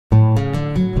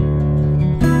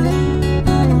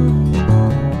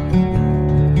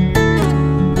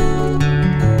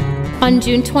On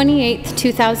June 28,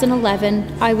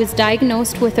 2011, I was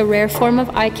diagnosed with a rare form of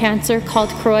eye cancer called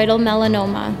choroidal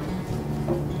melanoma.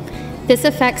 This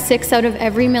affects 6 out of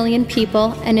every million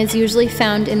people and is usually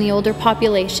found in the older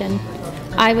population.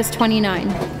 I was 29.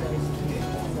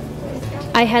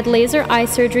 I had laser eye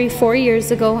surgery 4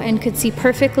 years ago and could see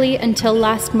perfectly until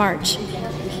last March.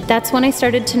 That's when I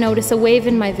started to notice a wave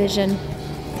in my vision.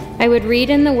 I would read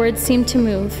and the words seemed to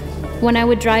move. When I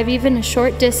would drive even a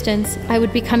short distance, I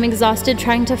would become exhausted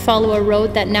trying to follow a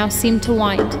road that now seemed to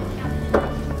wind.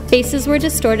 Faces were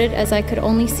distorted as I could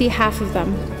only see half of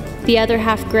them, the other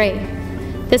half gray.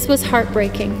 This was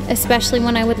heartbreaking, especially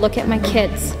when I would look at my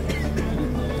kids.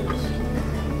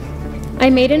 I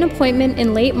made an appointment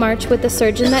in late March with the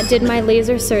surgeon that did my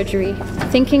laser surgery,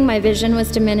 thinking my vision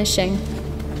was diminishing.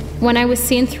 When I was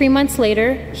seen 3 months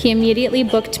later, he immediately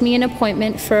booked me an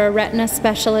appointment for a retina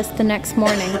specialist the next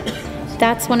morning.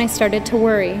 That's when I started to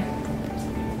worry.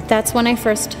 That's when I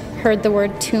first heard the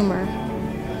word tumor.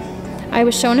 I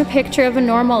was shown a picture of a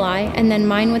normal eye and then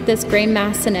mine with this gray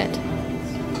mass in it.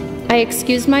 I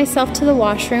excused myself to the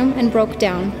washroom and broke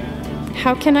down.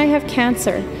 How can I have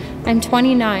cancer? I'm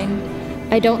 29.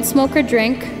 I don't smoke or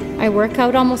drink. I work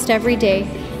out almost every day.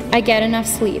 I get enough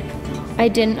sleep. I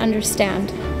didn't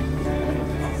understand.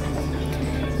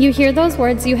 You hear those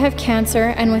words, you have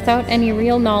cancer, and without any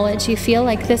real knowledge, you feel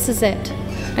like this is it.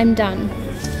 I'm done.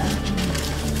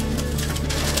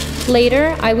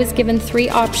 Later, I was given 3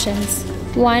 options.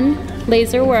 1,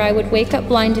 laser, where I would wake up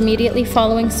blind immediately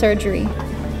following surgery.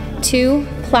 2,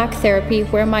 plaque therapy,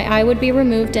 where my eye would be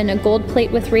removed and a gold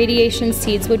plate with radiation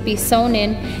seeds would be sewn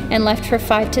in and left for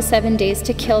 5 to 7 days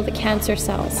to kill the cancer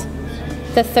cells.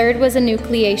 The 3rd was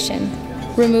enucleation.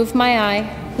 Remove my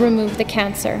eye, remove the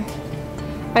cancer.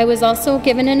 I was also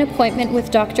given an appointment with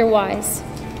Dr. Wise,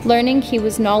 learning he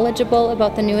was knowledgeable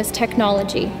about the newest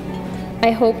technology.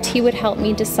 I hoped he would help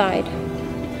me decide.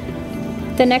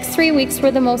 The next 3 weeks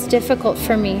were the most difficult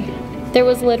for me. There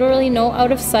was literally no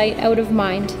out of sight, out of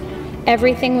mind.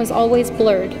 Everything was always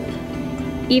blurred.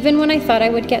 Even when I thought I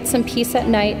would get some peace at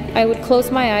night, I would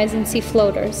close my eyes and see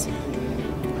floaters.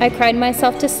 I cried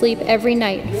myself to sleep every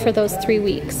night for those 3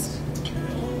 weeks.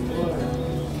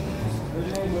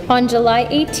 On July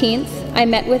 18th, I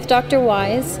met with Dr.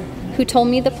 Wise, who told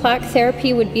me the plaque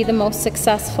therapy would be the most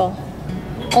successful.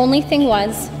 Only thing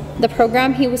was, the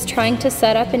program he was trying to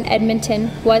set up in Edmonton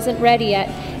wasn't ready yet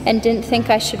and didn't think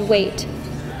I should wait.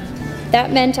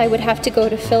 That meant I would have to go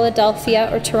to Philadelphia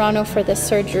or Toronto for this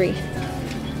surgery.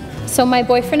 So my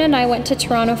boyfriend and I went to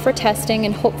Toronto for testing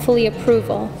and hopefully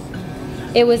approval.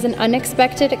 It was an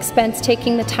unexpected expense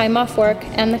taking the time off work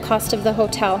and the cost of the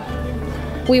hotel.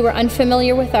 We were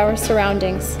unfamiliar with our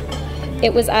surroundings.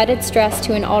 It was added stress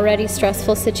to an already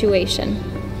stressful situation.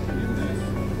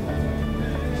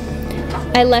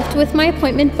 I left with my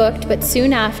appointment booked, but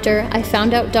soon after, I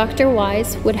found out Dr.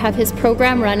 Wise would have his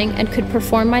program running and could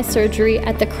perform my surgery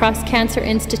at the Cross Cancer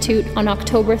Institute on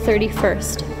October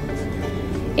 31st.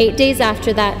 8 days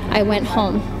after that, I went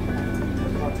home.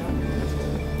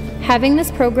 Having this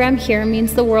program here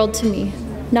means the world to me.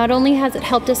 Not only has it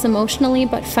helped us emotionally,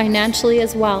 but financially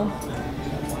as well.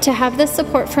 To have this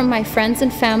support from my friends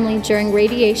and family during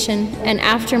radiation and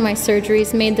after my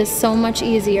surgeries made this so much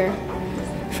easier.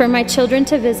 For my children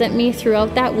to visit me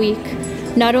throughout that week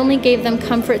not only gave them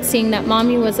comfort seeing that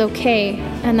Mommy was okay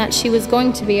and that she was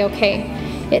going to be okay,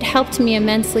 it helped me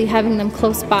immensely having them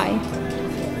close by.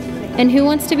 And who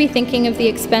wants to be thinking of the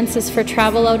expenses for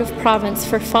travel out of province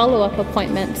for follow-up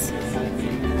appointments?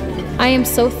 I am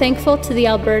so thankful to the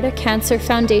Alberta Cancer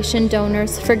Foundation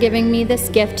donors for giving me this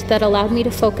gift that allowed me to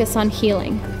focus on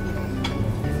healing.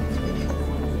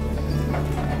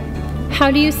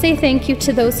 How do you say thank you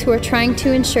to those who are trying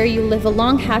to ensure you live a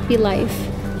long, happy life?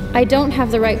 I don't have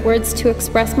the right words to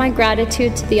express my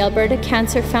gratitude to the Alberta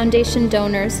Cancer Foundation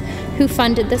donors who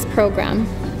funded this program,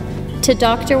 to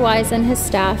Dr. Wise and his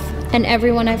staff, and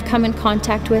everyone I've come in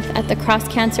contact with at the Cross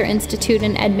Cancer Institute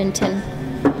in Edmonton.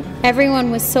 Everyone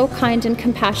was so kind and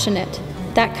compassionate.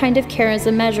 That kind of care is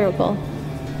immeasurable.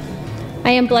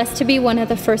 I am blessed to be one of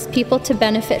the first people to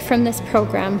benefit from this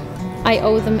program. I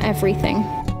owe them everything.